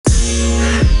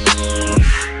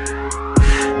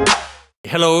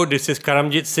Hello, this is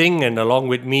Karamjit Singh, and along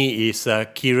with me is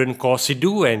Kiran Kaur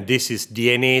Sidhu, and this is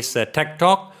DNA's Tech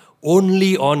Talk,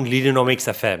 only on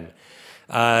Leadernomics FM.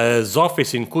 Zoff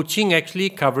is in Kuching,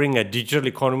 actually, covering a digital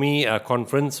economy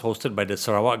conference hosted by the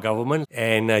Sarawak government,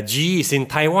 and G is in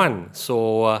Taiwan.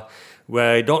 So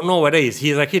I don't know whether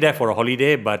he's actually there for a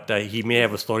holiday, but he may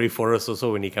have a story for us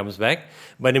also when he comes back.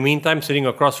 But in the meantime, sitting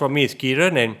across from me is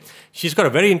Kiran, and she's got a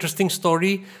very interesting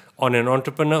story on an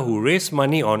entrepreneur who raised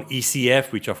money on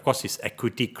ECF, which of course is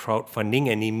equity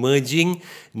crowdfunding, an emerging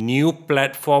new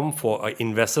platform for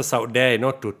investors out there,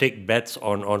 to take bets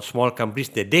on small companies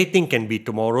that they think can be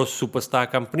tomorrow's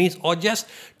superstar companies or just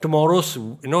tomorrow's,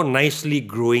 nicely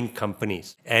growing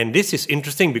companies. And this is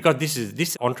interesting because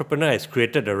this entrepreneur has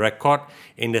created a record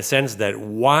in the sense that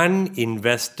one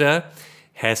investor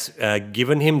has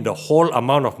given him the whole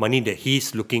amount of money that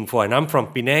he's looking for. And I'm from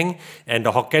Penang, and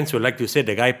the Hokkens would like to say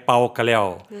the guy pau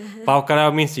kaliao. Pau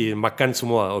kaliao means he makan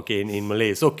semua, okay, in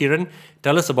Malay. So Kiran,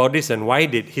 tell us about this and why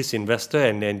did his investor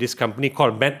and this company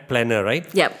called Med Planner, right?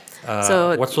 Yep.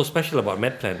 So what's so special about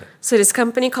Med Planner? So this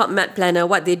company called Med Planner,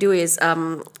 what they do is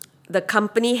the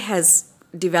company has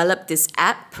developed this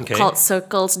app called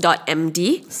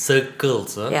Circles.MD.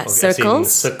 Circles, huh? Yeah, okay.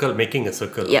 Circles. Making a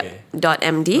circle. Yep. Okay.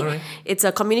 .MD. Right. It's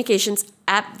a communications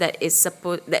app that is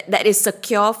that is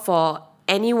secure for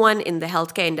anyone in the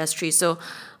healthcare industry. So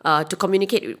to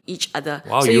communicate with each other.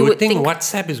 Wow, so you would think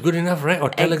WhatsApp is good enough, right? Or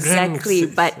Telegram. Exactly,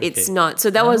 but it's not. So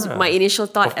that was my initial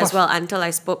thought as well until I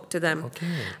spoke to them. Okay.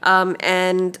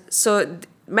 And so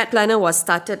Med Planner was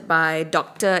started by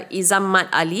Dr. Izammat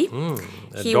Ali.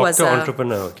 He was an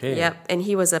entrepreneur, okay. Yeah, and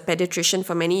he was a pediatrician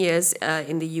for many years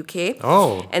in the UK.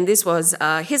 Oh. And this was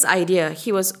his idea.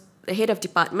 He was the head of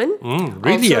department.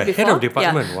 Really? A head of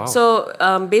department? Yeah. Wow.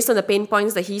 So based on the pain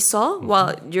points that he saw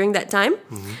while during that time,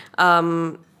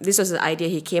 this was the idea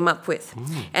he came up with.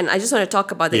 And I just want to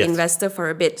talk about the investor for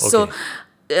a bit. Okay. So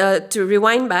to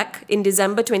rewind back, in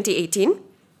December 2018,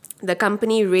 the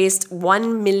company raised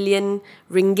 1 million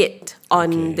ringgit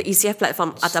on the ECF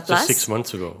platform Atta Plus. Just 6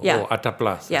 months ago. Yeah. Oh, Atta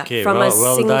Plus. Yeah, Okay, from a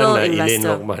single done, investor.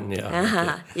 Elaine Lokman. Yeah.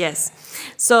 Okay. Yes.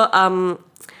 So,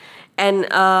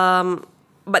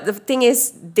 but the thing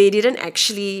is, they didn't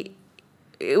actually,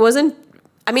 it wasn't,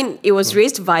 it was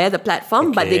raised via the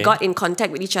platform, but they got in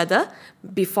contact with each other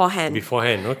beforehand.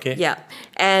 Okay. Yeah.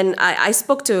 And I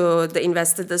spoke to the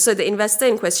investor. So the investor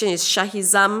in question is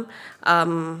Shahizam,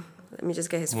 let me just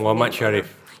get his Muhammad name.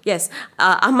 Sharif. Yes.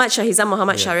 Ahmad Shahizam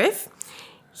Muhammad Sharif.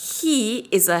 He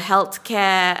is a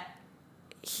healthcare...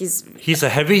 He's a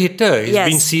heavy hitter. He's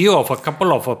been CEO of a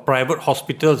couple of private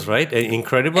hospitals, right? An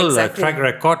incredible track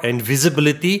record and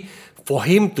visibility. For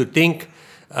him to think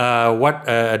what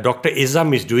Dr.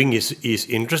 Izam is doing is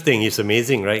interesting. It's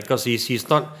amazing, right? Because he's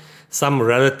not some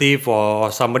relative or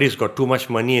somebody who's got too much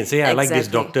money and say, I like this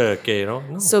doctor. Okay, No.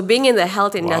 So being in the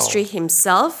health industry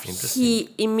himself, he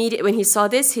immediately, when he saw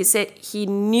this, he said he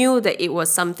knew that it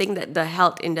was something that the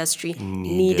health industry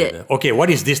needed. Okay, what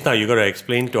is this now? You got to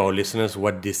explain to our listeners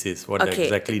what this is. What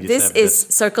exactly this app is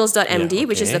Circles.MD,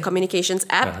 which is the communications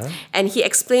app. And he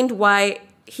explained why,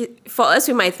 for us,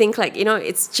 we might think like,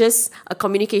 it's just a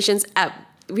communications app.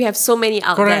 We have so many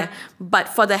out there. But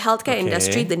for the healthcare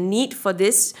industry, the need for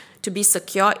this to be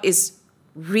secure is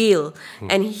real.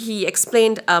 And he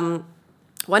explained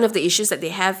one of the issues that they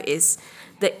have is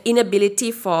the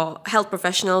inability for health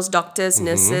professionals, doctors,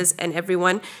 nurses, and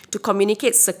everyone to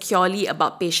communicate securely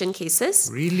about patient cases.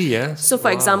 Really, yeah? So,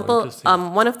 for example,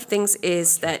 one of the things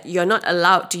is that you're not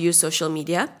allowed to use social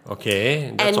media.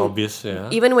 Okay, that's obvious, yeah.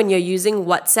 Even when you're using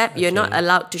WhatsApp, you're not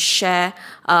allowed to share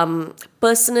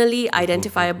personally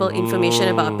identifiable information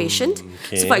about a patient.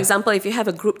 So, for example, if you have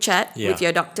a group chat with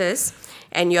your doctors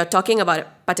and you're talking about a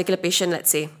particular patient,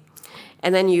 let's say,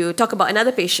 and then you talk about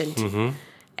another patient,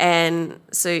 and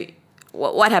so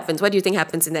what happens? What do you think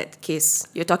happens in that case?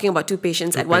 You're talking about two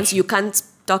patients at once. You can't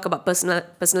talk about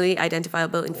personally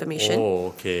identifiable information. Oh,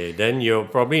 okay. Then you're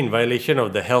probably in violation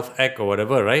of the Health Act or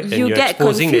whatever, right? And you you're get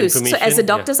exposing confused. The information. So as a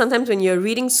doctor, sometimes when you're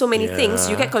reading so many things,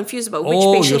 you get confused about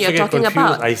which patient you're talking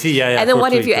about. I see, And then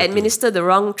what if you administer the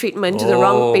wrong treatment to the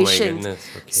wrong patient? My goodness.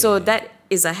 Okay. So that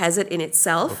is a hazard in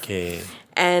itself. Okay.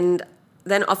 And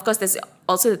then of course there's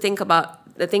also the thing about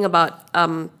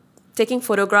taking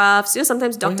photographs.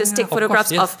 Sometimes doctors take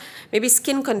photographs of maybe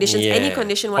skin conditions, any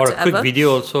condition whatsoever. Or a quick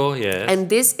video also, And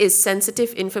this is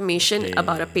sensitive information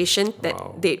about a patient that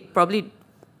they probably,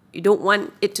 you don't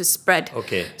want it to spread.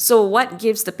 Okay. So what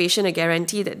gives the patient a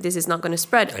guarantee that this is not going to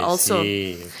spread also? I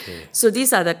see. Okay. So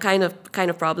these are the kind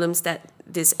of problems that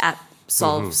this app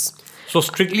solves. So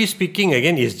strictly speaking,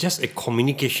 again, it's just a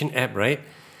communication app, right?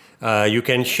 You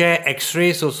can share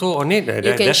X-rays also on it.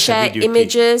 You can share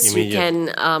images. You can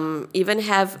even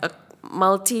have a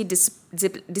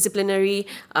multidisciplinary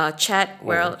chat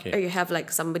where you have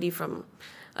like somebody from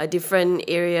a different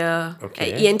area,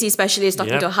 an ENT specialist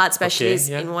talking to a heart specialist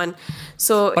in one.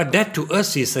 So, but that to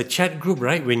us is a chat group,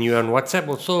 right? When you're on WhatsApp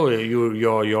also,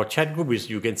 your chat group is,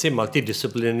 you can say,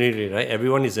 multidisciplinary, right?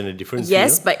 Everyone is in a different field.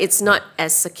 Yes, but it's not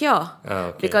as secure.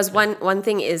 Because one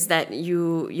thing is that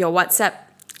your WhatsApp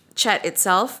chat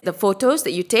itself, the photos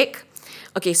that you take,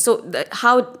 so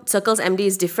how Circles.MD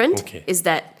is different is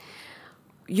that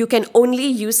you can only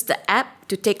use the app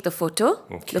to take the photo.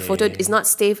 The photo is not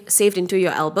saved into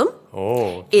your album.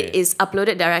 It is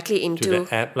uploaded directly into the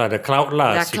app, the cloud.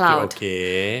 The cloud.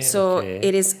 So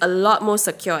it is a lot more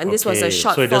secure. And this was a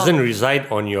short So it doesn't reside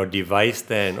on your device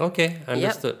then.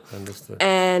 Understood.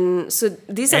 And so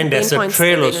these are and main there's a points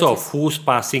trail also of who's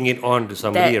passing it on to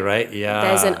somebody, right?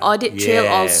 There's an audit trail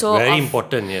also. Very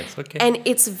important, yes. And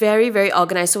it's very, very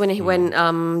organized. So when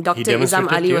Dr. Izam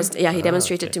Ali was, he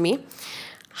demonstrated to me.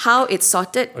 How it's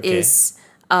sorted is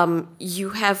you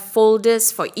have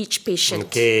folders for each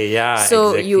patient.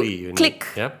 So you click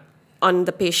on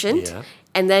the patient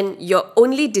and then you're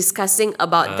only discussing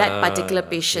about that particular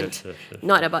patient,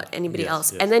 not about anybody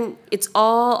else. And then it's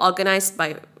all organized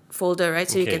by folder, right?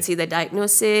 So you can see the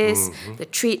diagnosis, the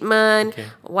treatment,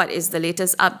 what is the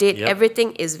latest update.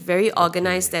 Everything is very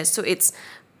organized there. So it's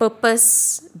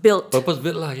purpose built.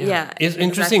 It's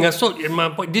interesting. So in my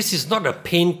point, this is not a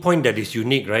pain point that is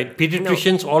unique, right?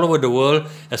 Pediatricians all over the world,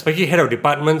 especially head of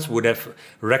departments, would have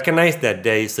recognized that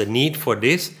there is a need for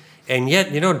this. And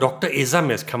yet, Dr.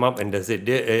 Izam has come up and is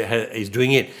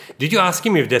doing it. Did you ask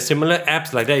him if there's similar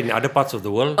apps like that in other parts of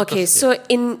the world? So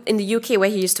in the UK where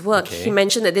he used to work, he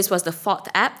mentioned that this was the fourth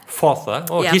app. Fourth app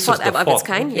of its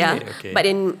kind, But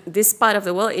in this part of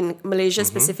the world, in Malaysia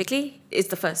specifically, it's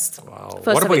the first. Wow.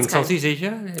 What about in Southeast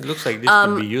Asia? It looks like this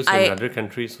could be used in other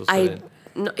countries also.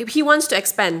 No, he wants to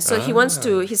expand. So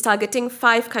he's targeting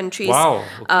 5 countries. Wow.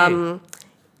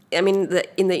 In the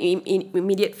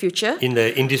immediate future. In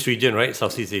this region, right?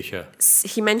 Southeast Asia.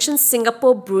 He mentioned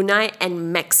Singapore, Brunei,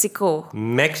 and Mexico.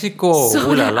 So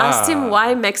when I asked him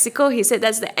why Mexico, he said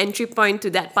that's the entry point to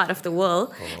that part of the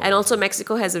world. And also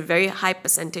Mexico has a very high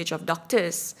percentage of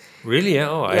doctors. Really?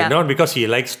 Not because he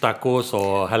likes tacos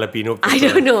or jalapeno pepper. I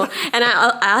don't know. And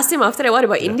I asked him after that, what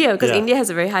about India? Because India has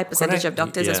a very high percentage of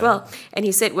doctors as well. And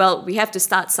he said, well, we have to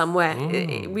start somewhere.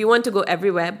 We want to go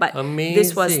everywhere, but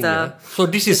this was the... So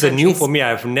this is a new for me.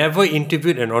 I've never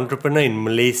interviewed an entrepreneur in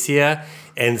Malaysia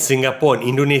and Singapore and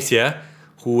Indonesia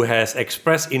who has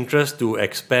expressed interest to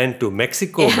expand to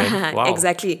Mexico, man. Wow.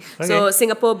 Exactly. So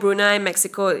Singapore, Brunei,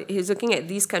 Mexico, he's looking at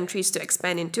these countries to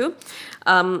expand into.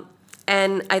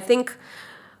 And I think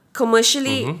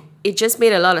commercially, it just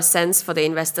made a lot of sense for the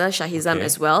investor, Shahizam,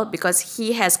 as well, because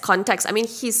he has contacts. I mean,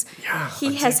 he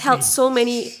has held so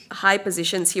many high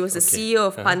positions. He was the CEO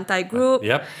of Pantai Group.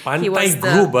 Pantai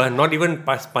Group, not even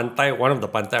Pantai, one of the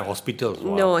Pantai hospitals.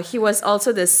 Wow. No, he was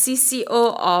also the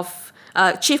CCO of...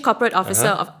 Chief Corporate Officer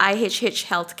of IHH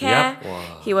Healthcare.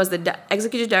 He was the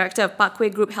Executive Director of Parkway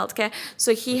Group Healthcare.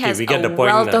 So he has a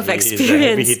wealth of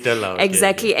experience.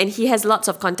 Exactly. And he has lots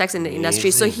of contacts in the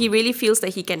industry. So he really feels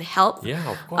that he can help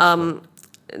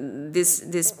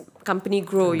this company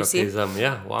grow, you see.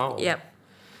 Wow.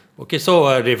 Okay,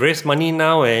 so they've raised money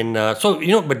now, and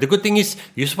but the good thing is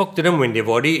you spoke to them when they're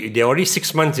already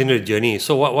 6 months into the journey.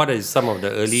 So what is some of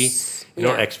the early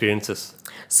experiences?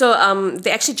 So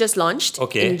they actually just launched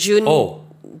in June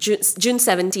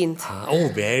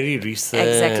 17th. Very recent.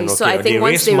 Exactly. So I think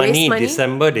once they raised money in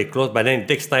December, they closed, but then it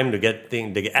takes time to get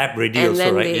the app ready and also,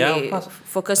 then right? They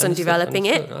focus on developing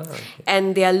it.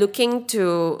 And they are looking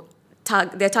to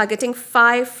they're targeting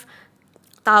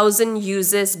 5,000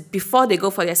 users before they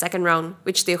go for their second round,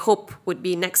 which they hope would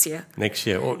be next year.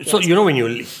 So when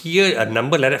you hear a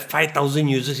number like that, 5,000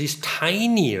 users is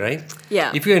tiny, right?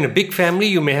 If you're in a big family,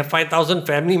 you may have 5,000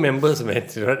 family members, man,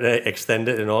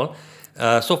 extended and all.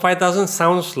 So 5,000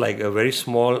 sounds like a very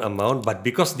small amount, but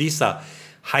because these are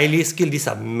highly skilled, these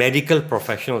are medical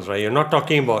professionals, right? You're not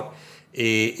talking about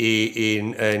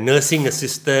a nursing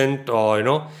assistant or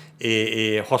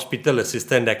a hospital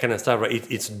assistant, that kind of stuff, right?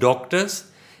 It's doctors.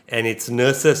 And it's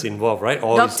nurses involved, right?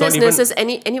 Or doctors, nurses,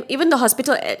 even the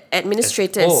hospital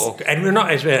administrators. And we're not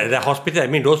the hospital. I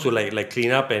mean, those who like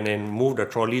clean up and then move the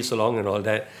trolleys along and all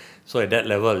that. So at that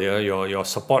level, your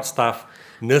support staff,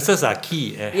 nurses are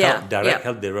key. Direct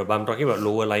help delivery. But I'm talking about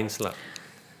lower lines, lah.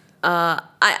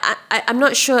 I'm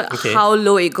not sure how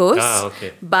low it goes,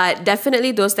 Okay. but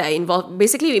definitely those that are involved.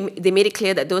 Basically, they made it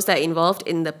clear that those that are involved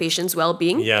in the patient's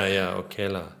well-being Okay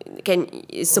lah.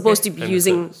 is supposed to be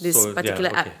using this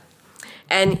particular app.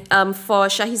 And for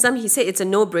Shahizam, he said it's a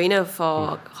no-brainer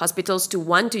for hospitals to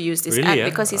want to use this app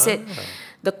because he said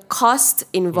the cost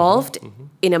involved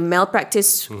in a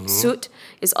malpractice suit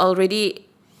is already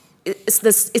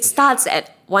it starts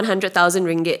at 100,000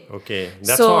 ringgit. Okay,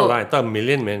 that's so all right. I thought a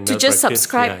million, man. To just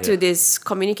subscribe to this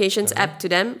communications app to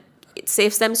them, it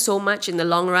saves them so much in the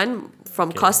long run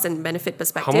from cost and benefit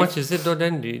perspective. How much is it though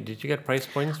then? Did you get price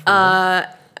points from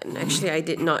them? Actually, I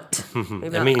did not.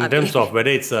 I mean, in terms of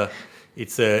whether it's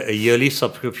a yearly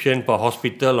subscription per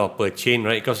hospital or per chain,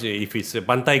 right? Because if it's a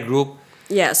Bantai group.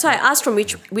 Yeah, so I asked from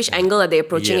which angle are they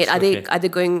approaching it? Are they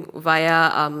going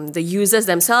via the users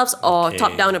themselves or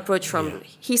top-down approach from?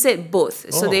 He said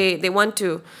both. So they want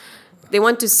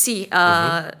to see.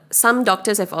 Some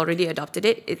doctors have already adopted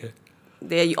it.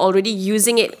 They're already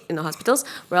using it in the hospitals,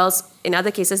 whereas in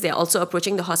other cases they're also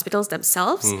approaching the hospitals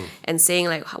themselves and saying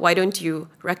like, why don't you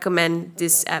recommend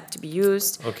this app to be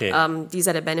used? These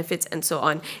are the benefits and so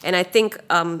on. And I think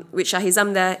with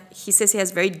Shahizam there, he says he has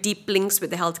very deep links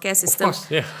with the healthcare system. Of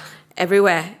course,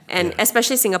 everywhere, and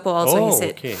especially Singapore also, he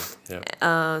said. Okay.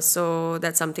 Yeah. So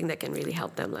that's something that can really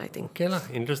help them, I think. Okay lah,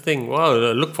 interesting.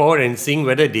 Well, look forward and seeing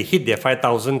whether they hit their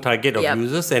 5,000 target of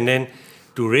users and then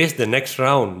to raise the next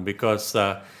round, because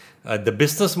the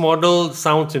business model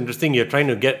sounds interesting. You're trying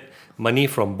to get money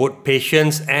from both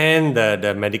patients and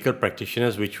the medical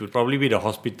practitioners, which would probably be the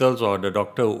hospitals or the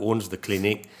doctor who owns the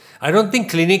clinic. I don't think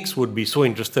clinics would be so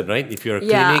interested, right? If you're a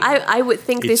clinic, I would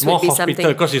think this would be something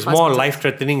because it's more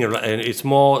life-threatening and it's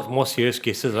more serious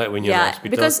cases, right? When you're in the hospital,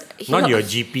 because not your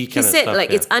GP kind of stuff. He said like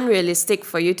it's unrealistic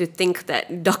for you to think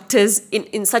that doctors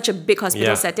in such a big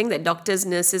hospital setting, that doctors,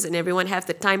 nurses, and everyone have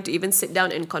the time to even sit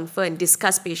down and confer and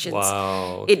discuss patients.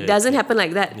 Wow, it doesn't happen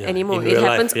like that anymore. It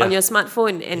happens on your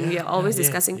smartphone, and we are always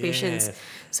discussing patients.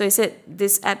 So he said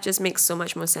this app just makes so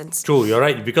much more sense. True, you're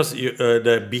right, because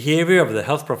the behavior of the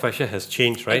health profession has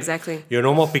changed, right? Exactly. You're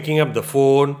no more picking up the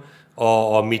phone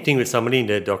or meeting with somebody in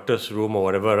the doctor's room or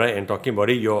whatever, right, and talking about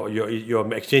it.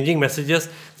 You're exchanging messages.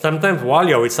 Sometimes while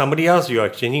you're with somebody else, you're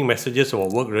exchanging messages or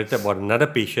work related about another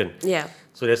patient. Yeah.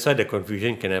 So that's why the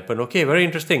confusion can happen. Okay, very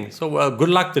interesting. So good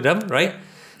luck to them, right?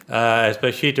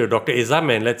 Especially to Dr.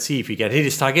 Izam, and let's see if he can hit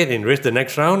his target and raise the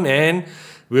next round. And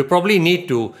we'll probably need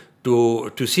to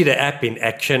see the app in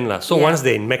action. So once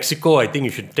they're in Mexico, I think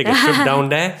you should take a trip down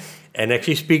there and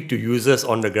actually speak to users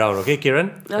on the ground. Okay,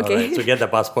 Kiran? Okay. All right, so get the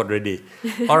passport ready.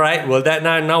 All right, well,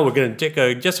 now we're going to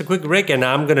take just a quick break, and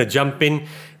I'm going to jump in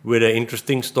with an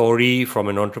interesting story from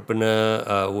an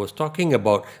entrepreneur who was talking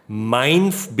about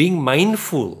being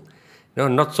mindful. No,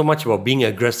 not so much about being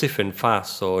aggressive and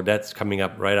fast. So that's coming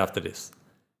up right after this.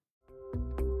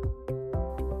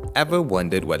 Ever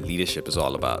wondered what leadership is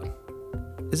all about?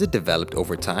 Is it developed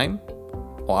over time?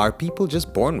 Or are people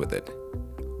just born with it?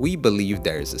 We believe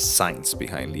there is a science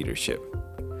behind leadership,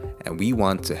 and we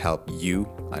want to help you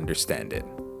understand it.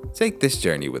 Take this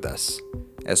journey with us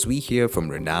as we hear from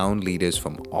renowned leaders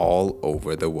from all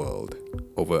over the world,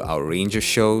 over our range of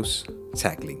shows,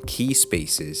 tackling key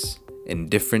spaces in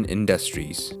different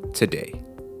industries today.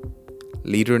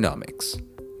 Leaderonomics,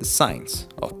 the science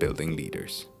of building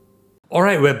leaders. All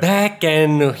right, we're back,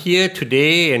 and here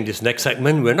today in this next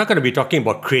segment, we're not going to be talking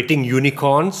about creating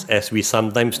unicorns as we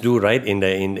sometimes do, right, in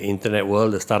the internet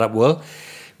world, the startup world.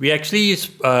 We actually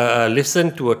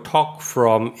listened to a talk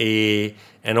from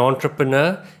an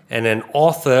entrepreneur and an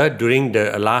author during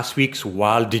the last week's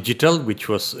Wild Digital, which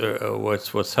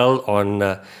was held on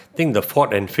I think the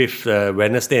 4th and 5th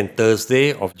Wednesday and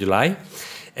Thursday of July,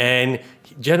 and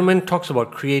gentleman talks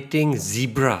about creating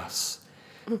zebras.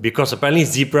 Because apparently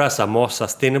zebras are more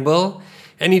sustainable.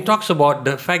 And he talks about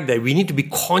the fact that we need to be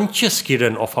conscious,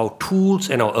 Kiran, of our tools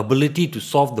and our ability to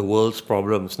solve the world's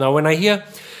problems. Now, when I hear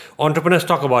entrepreneurs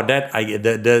talk about that,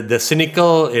 the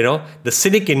cynical, the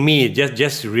cynic in me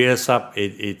just rears up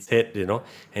its head,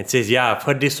 and says, yeah, I've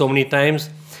heard this so many times.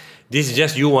 This is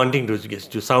just you wanting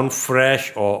to sound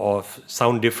fresh or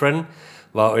sound different.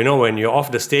 Well, when you're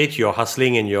off the stage, you're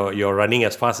hustling and you're running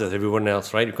as fast as everyone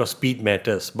else, right? Because speed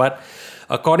matters. But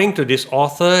according to this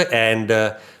author and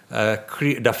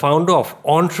the founder of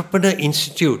Entrepreneur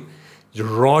Institute,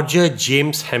 Roger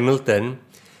James Hamilton,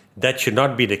 that should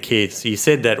not be the case. He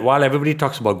said that while everybody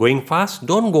talks about going fast,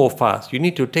 don't go fast. You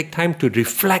need to take time to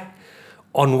reflect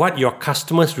on what your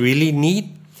customers really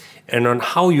need and on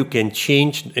how you can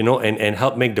change, and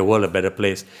help make the world a better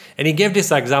place. And he gave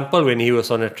this example when he was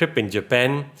on a trip in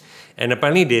Japan, And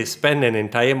apparently they spend an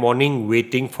entire morning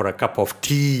waiting for a cup of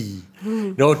tea,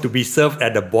 to be served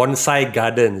at the bonsai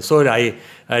garden. So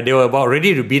they were about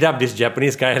ready to beat up this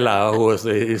Japanese guy who was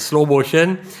in slow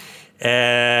motion.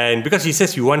 And because he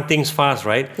says you want things fast,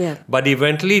 right? Yeah. But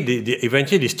eventually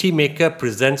this tea maker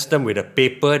presents them with a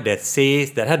paper that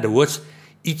had the words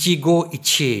Ichigo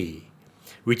Ichie,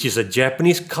 which is a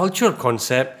Japanese cultural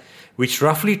concept which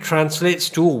roughly translates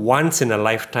to once in a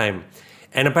lifetime.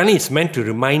 And apparently it's meant to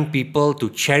remind people to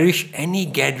cherish any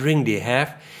gathering they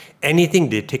have, anything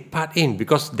they take part in,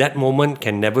 because that moment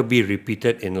can never be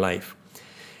repeated in life.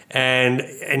 And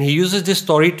he uses this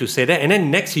story to say that. And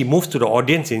then next he moves to the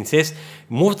audience and says,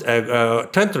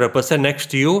 turn to the person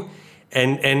next to you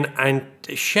and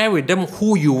share with them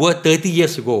who you were 30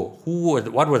 years ago.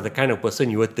 What was the kind of person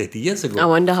you were 30 years ago? I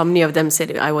wonder how many of them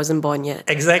said I wasn't born yet.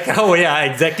 Exactly. Oh yeah,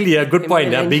 exactly. A good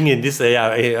point. Being in this,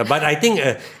 but I think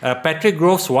Patrick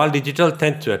Grove's Wild Digital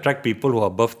tends to attract people who are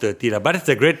above 30. But it's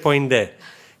a great point there.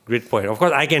 Great point. Of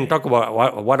course, I can talk about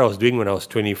what I was doing when I was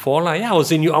 24. Yeah, I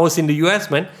was in the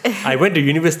US, man. I went to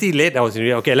university late.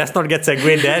 Okay, let's not get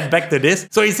segued there. Back to this.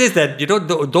 So he says that,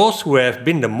 those who have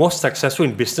been the most successful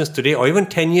in business today, or even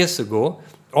 10 years ago,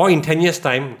 or in 10 years'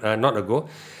 time, not ago,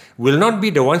 will not be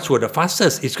the ones who are the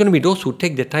fastest. It's going to be those who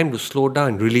take the time to slow down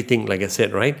and really think, like I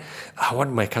said, right?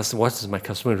 What does my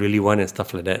customer really want and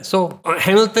stuff like that. So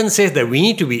Hamilton says that we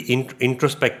need to be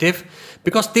introspective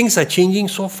because things are changing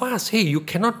so fast. Hey, you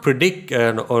cannot predict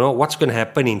what's going to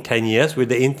happen in 10 years with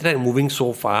the internet moving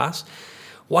so fast.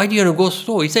 Why do you want to go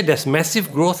slow? He said there's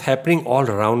massive growth happening all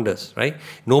around us, right?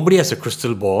 Nobody has a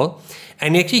crystal ball.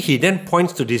 And actually, he then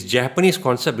points to this Japanese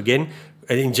concept again.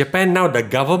 In Japan now, the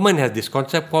government has this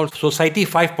concept called Society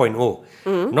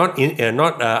 5.0, not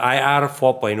IR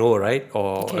 4.0, right?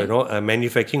 Or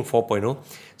manufacturing 4.0,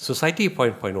 Society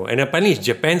 5.0. And apparently, it's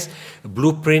Japan's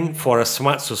blueprint for a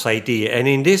smart society. And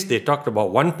in this, they talked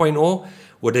about 1.0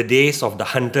 were the days of the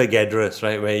hunter-gatherers,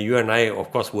 right? Where you and I,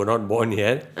 of course, were not born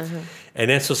yet. And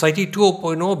then Society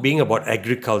 2.0 being about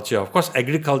agriculture. Of course,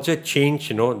 agriculture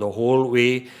changed, the whole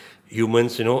way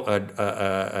humans,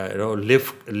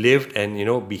 lived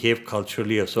and, behaved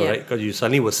culturally also, right? Because you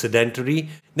suddenly were sedentary.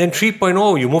 Then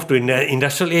 3.0, you moved to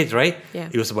industrial age, right? Yeah.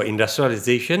 It was about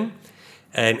industrialization.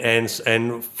 And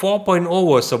 4.0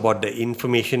 was about the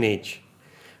information age.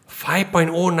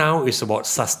 5.0 now is about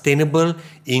sustainable,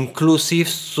 inclusive,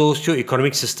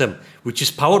 socio-economic system, which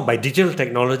is powered by digital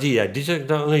technology. Yeah, digital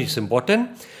technology is important.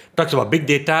 Talks about big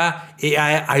data,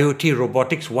 AI, IoT,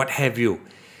 robotics, what have you.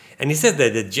 And he says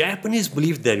that the Japanese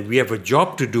believe that we have a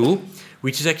job to do,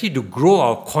 which is actually to grow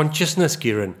our consciousness,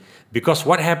 Kiran. Because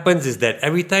what happens is that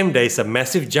every time there is a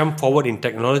massive jump forward in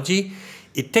technology,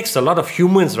 it takes a lot of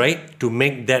humans, right, to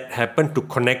make that happen,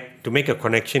 to make a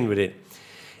connection with it.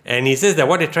 And he says that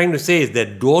what they're trying to say is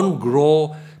that don't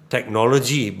grow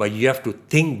technology, but you have to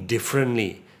think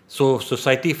differently. So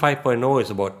Society 5.0 is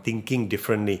about thinking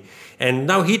differently. And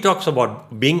now he talks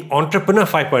about being entrepreneur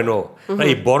 5.0. Right?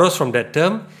 He borrows from that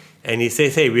term and he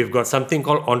says, hey, we've got something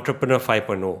called entrepreneur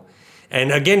 5.0.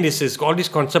 And again, this is all this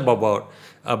concept about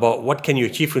what can you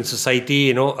achieve in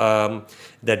society,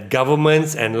 that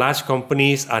governments and large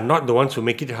companies are not the ones who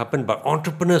make it happen, but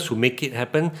entrepreneurs who make it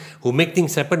happen, who make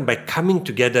things happen by coming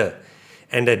together.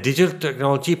 And that digital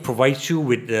technology provides you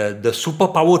with the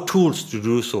superpower tools to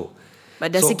do so.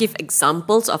 But does it give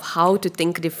examples of how to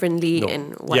think differently? No.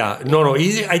 And what? Yeah, no.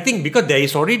 I think because there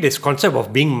is already this concept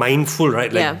of being mindful,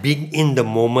 right? Like being in the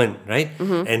moment, right?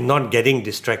 And not getting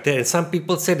distracted. And some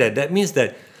people say that means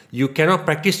that you cannot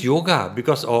practice yoga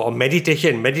because or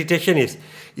meditation. Meditation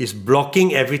is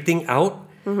blocking everything out,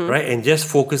 right? And just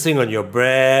focusing on your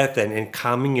breath and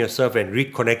calming yourself and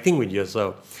reconnecting with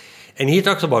yourself. And he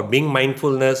talks about being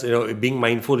mindfulness. Being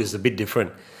mindful is a bit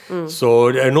different.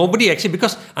 So nobody actually,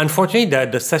 because unfortunately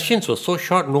the sessions were so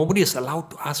short, nobody is allowed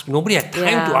to ask, nobody had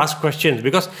time to ask questions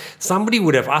because somebody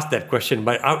would have asked that question.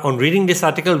 But on reading this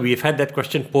article, we've had that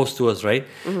question posed to us, right?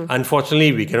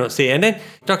 Unfortunately, we cannot say. And then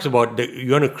he talks about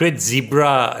you want to create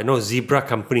zebra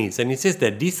companies. And he says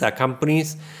that these are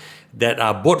companies that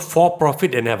are both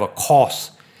for-profit and have a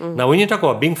cause. Now, when you talk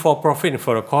about being for-profit and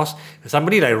for a cause,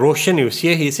 somebody like Roshan, you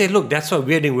see, he said, look, that's what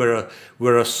we're doing.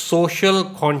 We're a social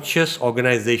conscious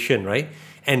organization, right?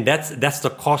 And that's the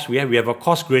cause we have. We have a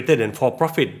cause greater than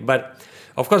for-profit. But,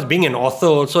 of course, being an author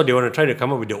also, they want to try to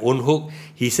come up with their own hook.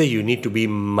 He said you need to be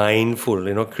mindful,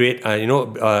 create,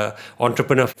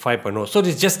 Entrepreneur 5.0. So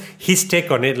it's just his take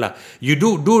on it. You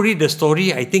do read the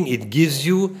story. I think it gives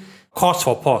you cause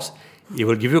for pause. It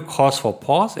will give you cause for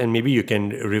pause and maybe you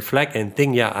can reflect and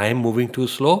think, I am moving too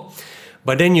slow.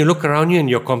 But then you look around you and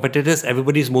your competitors,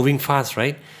 everybody's moving fast,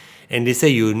 right? And they say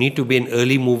you need to be an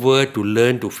early mover to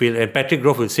learn to fail. And Patrick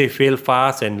Grove will say fail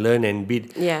fast and learn and be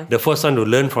the first one to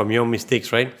learn from your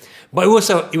mistakes, right? But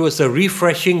it was a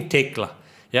refreshing take lah.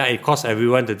 Yeah, it caused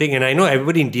everyone to think. And I know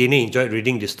everybody in DNA enjoyed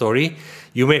reading this story.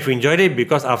 You may have enjoyed it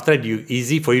because after that,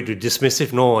 easy for you to dismiss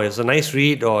it. No, it's a nice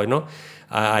read, or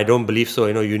I don't believe so.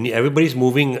 Everybody's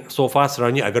moving so fast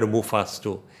around you. I got to move fast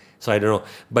too. So I don't know.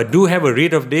 But do have a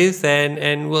read of this,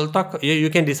 and we'll talk. You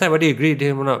can decide whether you agree with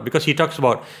him or not. Because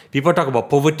people talk about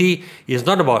poverty. It's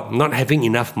not about not having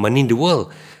enough money in the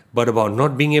world, but about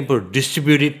not being able to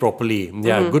distribute it properly.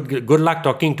 Yeah, good luck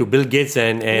talking to Bill Gates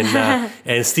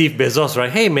and Steve Bezos, right?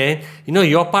 Hey man,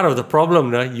 you're part of the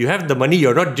problem. No? You have the money,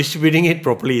 you're not distributing it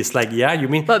properly. It's like, you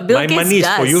mean but Bill my Gates money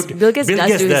does. is for you. Bill Gates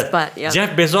does do his part. Yeah.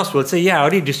 Jeff Bezos will say, I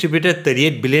already distributed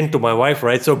 38 billion to my wife,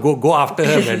 right? So go after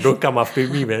her, man. Don't come after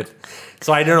me, man.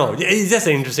 So I don't know. It's just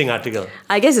an interesting article.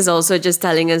 I guess it's also just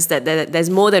telling us that there's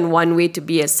more than one way to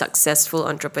be a successful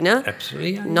entrepreneur.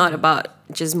 Absolutely. Yeah. Not about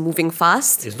just moving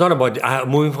fast. It's not about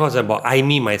moving fast. It's about I,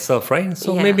 me, myself, right?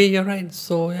 So maybe you're right.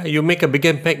 So you make a big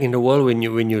impact in the world when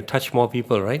you touch more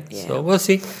people, right? Yeah. So we'll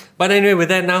see. But anyway, with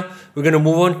that now, we're going to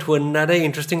move on to another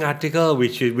interesting article,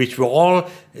 which we all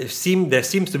there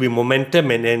seems to be momentum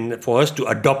and for us to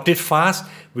adopt it fast,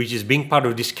 which is being part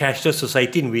of this cashless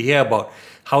society. And we hear about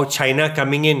how China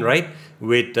coming in, right,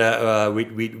 with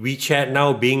WeChat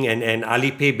now being and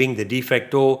Alipay being the de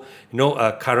facto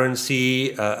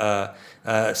currency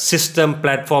system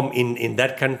platform in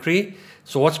that country.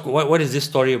 So what is this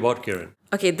story about, Kiran?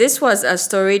 Okay, this was a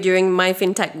story during My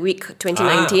FinTech Week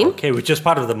 2019. Okay, which is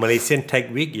part of the Malaysian Tech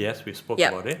Week. Yes, we spoke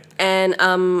about it. And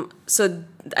so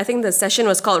I think the session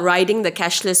was called Riding the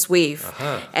Cashless Wave.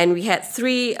 And we had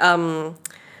 3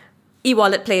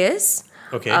 e-wallet players.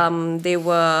 Okay. They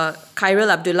were Khairil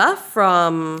Abdullah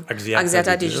from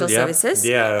Axiata Digital Services.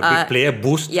 They are a big player,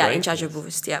 Boost, right? In charge of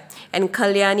Boost, And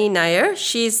Kalyani Nair,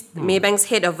 she's Maybank's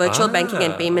head of virtual banking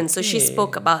and payments. So she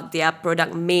spoke about their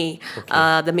product May,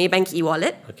 the Maybank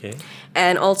e-wallet. Okay.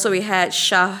 And also we had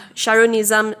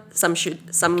Sharunizam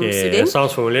Samsudin.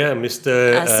 Sounds familiar,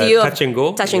 Mr. CEO Touch and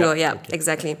Go. Touch and Go,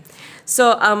 exactly.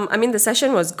 So, the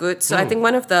session was good. So I think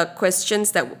one of the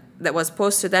questions that was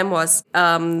posed to them was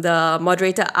the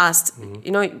moderator asked,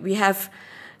 we have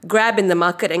Grab in the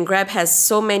market, and Grab has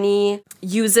so many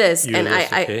users and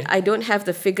I don't have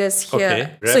the figures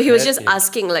here. Okay. So he was just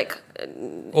asking are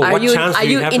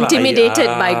you intimidated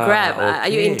by Grab? Are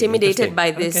you intimidated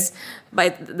by this, by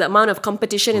the amount of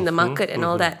competition in the market and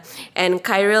all that? And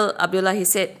Khairil Abdullah, he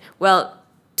said, well,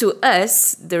 to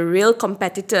us, the real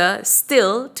competitor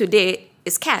still today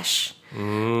is cash.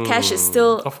 Cash is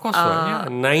still... Of course, right.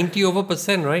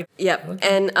 90%, right? Yep.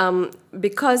 Okay. And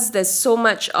because there's so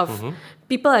much of...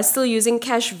 People are still using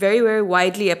cash very, very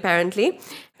widely, apparently.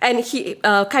 And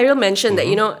Khairil mentioned that,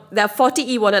 there are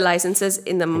 40 e-wallet licenses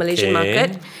in the Malaysian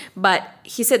market, but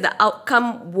he said the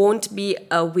outcome won't be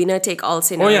a winner-take-all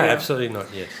scenario. Oh, yeah, absolutely not,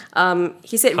 yes.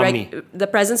 He said the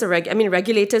presence of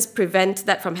regulators prevent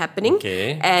that from happening.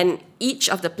 Okay. And each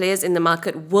of the players in the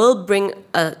market will bring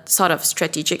a sort of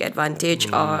strategic advantage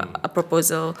or a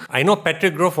proposal. I know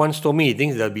Patrick Grove once told me he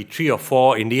thinks there'll be 3 or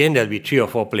 4. In the end, there'll be 3 or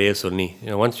 4 players only,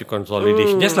 once you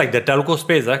consolidation. Just like the telco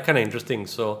space, that's kind of interesting.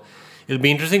 So... it'll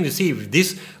be interesting to see if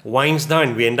this winds down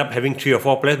and we end up having 3 or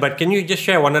 4 players. But can you just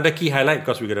share one other key highlight,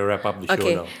 because we're going to wrap up the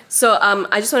show now. So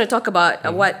I just want to talk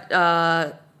about what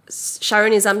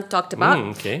Sharunizam talked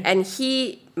about. And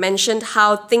he mentioned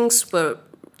how things were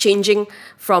changing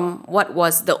from what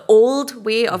was the old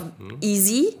way of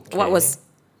easy, what was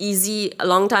easy a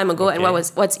long time ago, and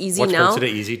what's easy now.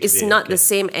 Easy today? It's not the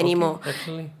same anymore.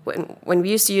 When we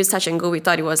used to use Touch and Go, we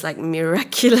thought it was like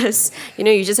miraculous.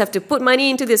 You just have to put money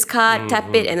into this card,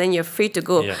 tap it, and then you're free to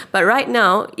go. But right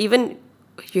now, even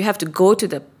you have to go to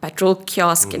the petrol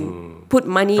kiosk and put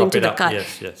money into the card.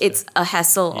 It's a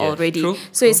hassle already. True.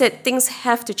 So he said things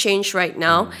have to change right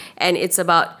now, and it's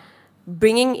about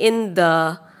bringing in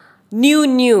the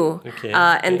new.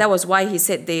 And that was why he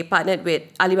said they partnered with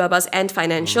Alibaba's Ant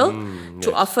Financial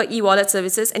to offer e-wallet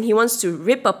services, and he wants to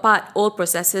rip apart old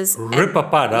processes.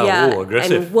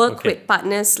 Aggressive. And work with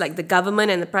partners like the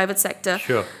government and the private sector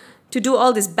to do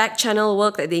all this back channel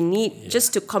work that they need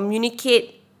just to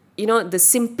communicate, the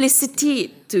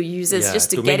simplicity to users, just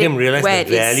to get make them it realize where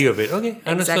the value of it. Okay,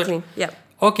 understood. Exactly. Yeah.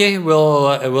 Okay,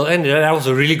 we'll end it. That was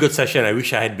a really good session. I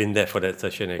wish I had been there for that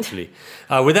session, actually.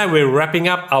 With that, we're wrapping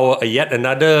up our yet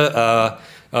another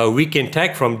Week in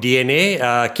Tech from DNA.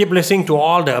 Keep listening to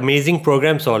all the amazing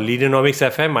programs on Leadernomics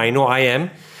FM. I know I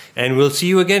am. And we'll see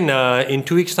you again in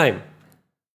 2 weeks' time.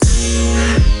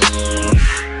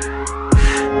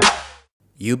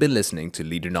 You've been listening to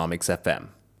Leadernomics FM,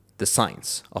 The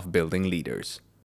Science of Building Leaders.